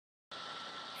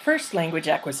First, language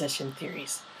acquisition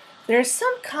theories. There are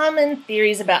some common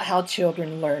theories about how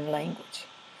children learn language.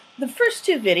 The first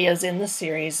two videos in the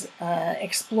series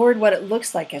explored what it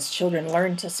looks like as children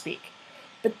learn to speak,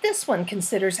 but this one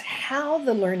considers how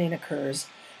the learning occurs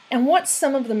and what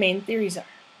some of the main theories are.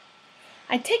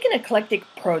 I take an eclectic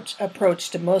approach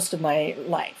to most of my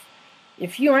life.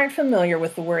 If you aren't familiar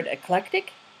with the word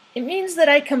eclectic, it means that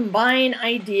I combine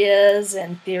ideas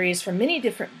and theories from many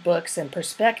different books and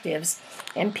perspectives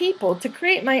and people to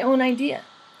create my own idea.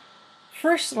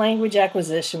 First, language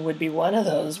acquisition would be one of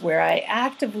those where I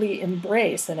actively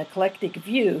embrace an eclectic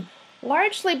view,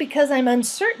 largely because I'm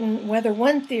uncertain whether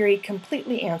one theory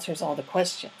completely answers all the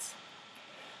questions.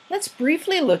 Let's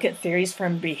briefly look at theories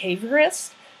from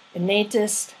behaviorists,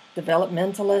 innatists,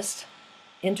 developmentalists,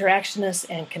 interactionists,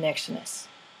 and connectionists.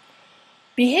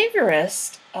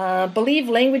 Behaviorists believe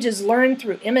language is learned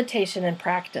through imitation and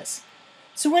practice.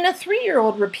 So when a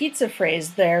 3-year-old repeats a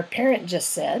phrase their parent just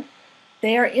said,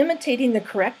 they are imitating the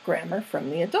correct grammar from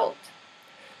the adult.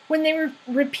 When they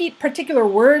repeat particular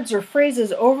words or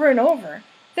phrases over and over,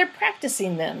 they're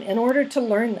practicing them in order to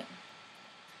learn them.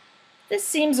 This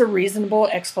seems a reasonable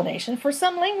explanation for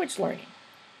some language learning,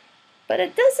 but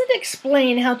it doesn't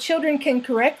explain how children can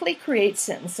correctly create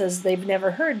sentences they've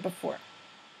never heard before.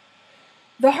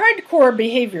 The hardcore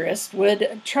behaviorist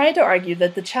would try to argue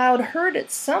that the child heard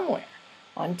it somewhere,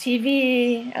 on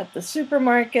TV, at the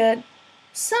supermarket,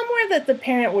 somewhere that the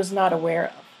parent was not aware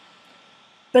of.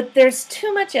 But there's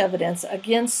too much evidence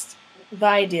against the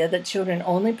idea that children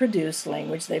only produce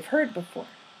language they've heard before.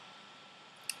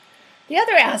 The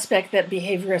other aspect that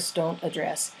behaviorists don't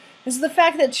address is the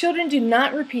fact that children do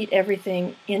not repeat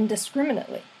everything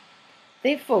indiscriminately.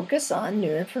 They focus on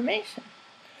new information.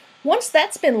 Once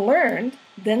that's been learned,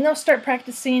 then they'll start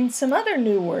practicing some other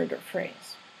new word or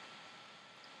phrase.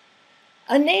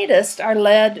 Innatists are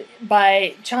led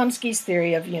by Chomsky's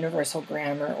theory of universal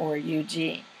grammar, or UG.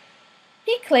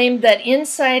 He claimed that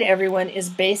inside everyone is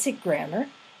basic grammar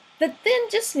that then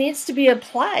just needs to be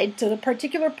applied to the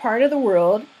particular part of the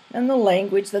world and the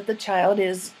language that the child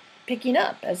is picking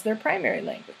up as their primary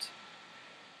language.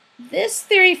 This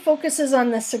theory focuses on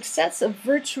the success of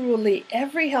virtually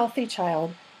every healthy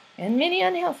child, and many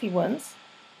unhealthy ones,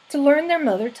 to learn their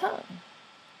mother tongue.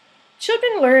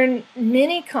 Children learn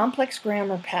many complex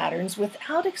grammar patterns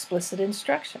without explicit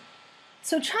instruction.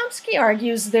 So Chomsky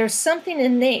argues there's something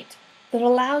innate that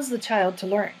allows the child to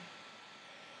learn.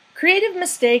 Creative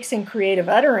mistakes and creative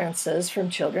utterances from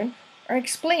children are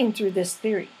explained through this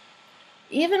theory.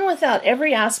 Even without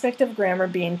every aspect of grammar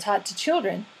being taught to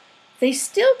children, they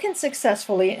still can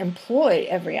successfully employ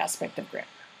every aspect of grammar.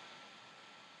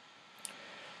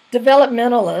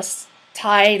 Developmentalists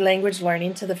tie language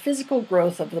learning to the physical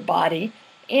growth of the body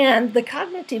and the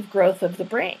cognitive growth of the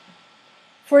brain.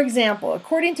 For example,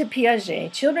 according to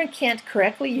Piaget, children can't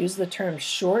correctly use the term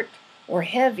short or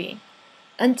heavy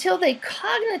until they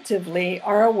cognitively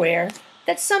are aware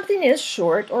that something is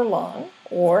short or long,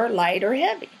 or light or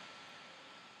heavy.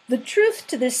 The truth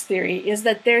to this theory is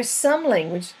that there's some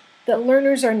language that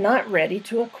learners are not ready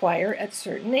to acquire at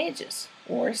certain ages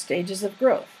or stages of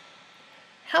growth.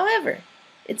 However,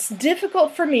 it's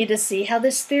difficult for me to see how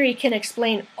this theory can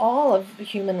explain all of the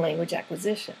human language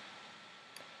acquisition.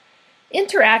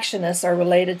 Interactionists are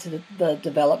related to the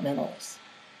developmentalists.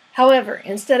 However,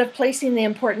 instead of placing the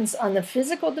importance on the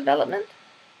physical development,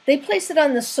 they place it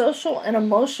on the social and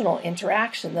emotional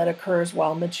interaction that occurs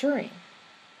while maturing.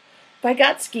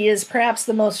 Vygotsky is perhaps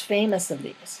the most famous of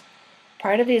these.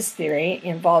 Part of his theory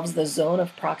involves the zone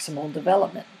of proximal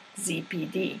development,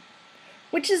 ZPD,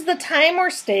 which is the time or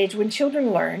stage when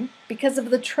children learn because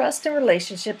of the trust and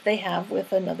relationship they have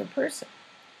with another person.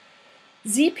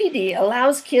 ZPD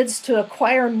allows kids to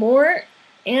acquire more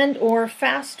and or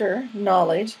faster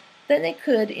knowledge than they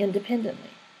could independently.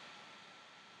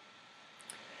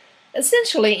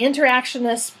 Essentially,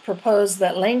 interactionists propose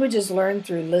that language is learned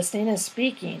through listening and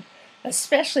speaking,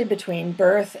 especially between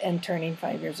birth and turning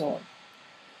 5 years old.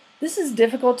 This is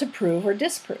difficult to prove or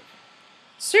disprove.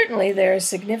 Certainly, there is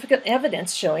significant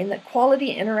evidence showing that quality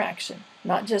interaction,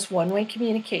 not just one-way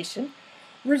communication,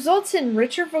 results in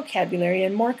richer vocabulary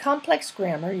and more complex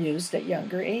grammar used at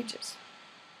younger ages.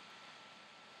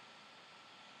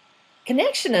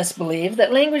 Connectionists believe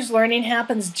that language learning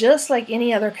happens just like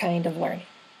any other kind of learning,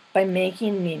 by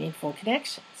making meaningful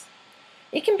connections.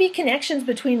 It can be connections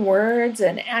between words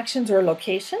and actions or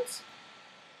locations,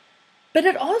 but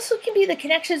it also can be the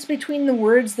connections between the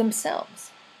words themselves.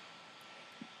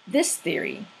 This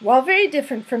theory, while very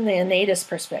different from the innatist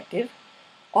perspective,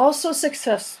 also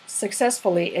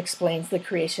successfully explains the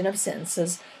creation of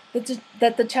sentences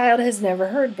that the child has never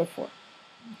heard before.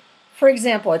 For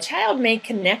example, a child may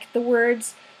connect the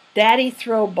words, "Daddy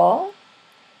throw ball."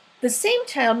 The same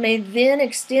child may then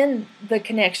extend the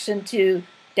connection to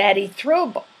 "Daddy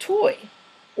throw toy"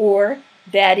 or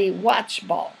 "Daddy watch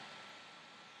ball."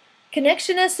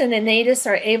 Connectionists and innatists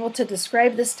are able to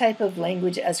describe this type of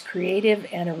language as creative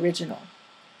and original.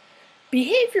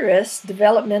 Behaviorists,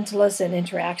 developmentalists, and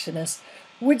interactionists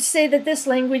would say that this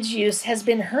language use has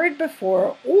been heard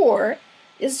before or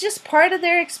is just part of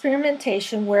their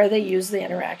experimentation where they use the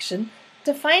interaction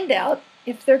to find out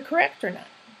if they're correct or not.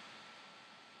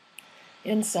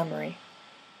 In summary,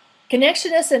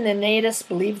 connectionists and innatists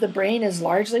believe the brain is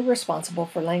largely responsible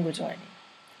for language learning.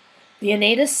 The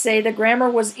innatists say the grammar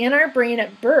was in our brain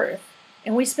at birth,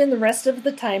 and we spend the rest of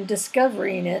the time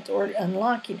discovering it or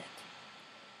unlocking it.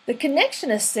 The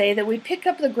connectionists say that we pick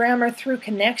up the grammar through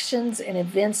connections and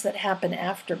events that happen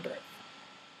after birth.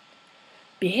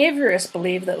 Behaviorists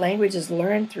believe that language is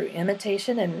learned through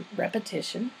imitation and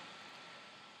repetition.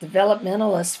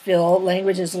 Developmentalists feel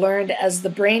language is learned as the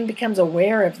brain becomes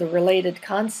aware of the related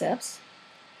concepts.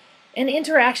 And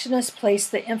interactionists place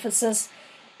the emphasis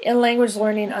in language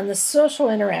learning on the social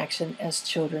interaction as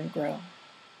children grow.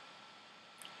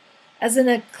 As an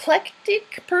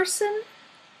eclectic person,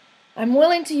 I'm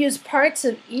willing to use parts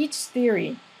of each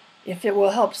theory if it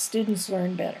will help students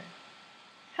learn better.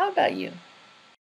 How about you?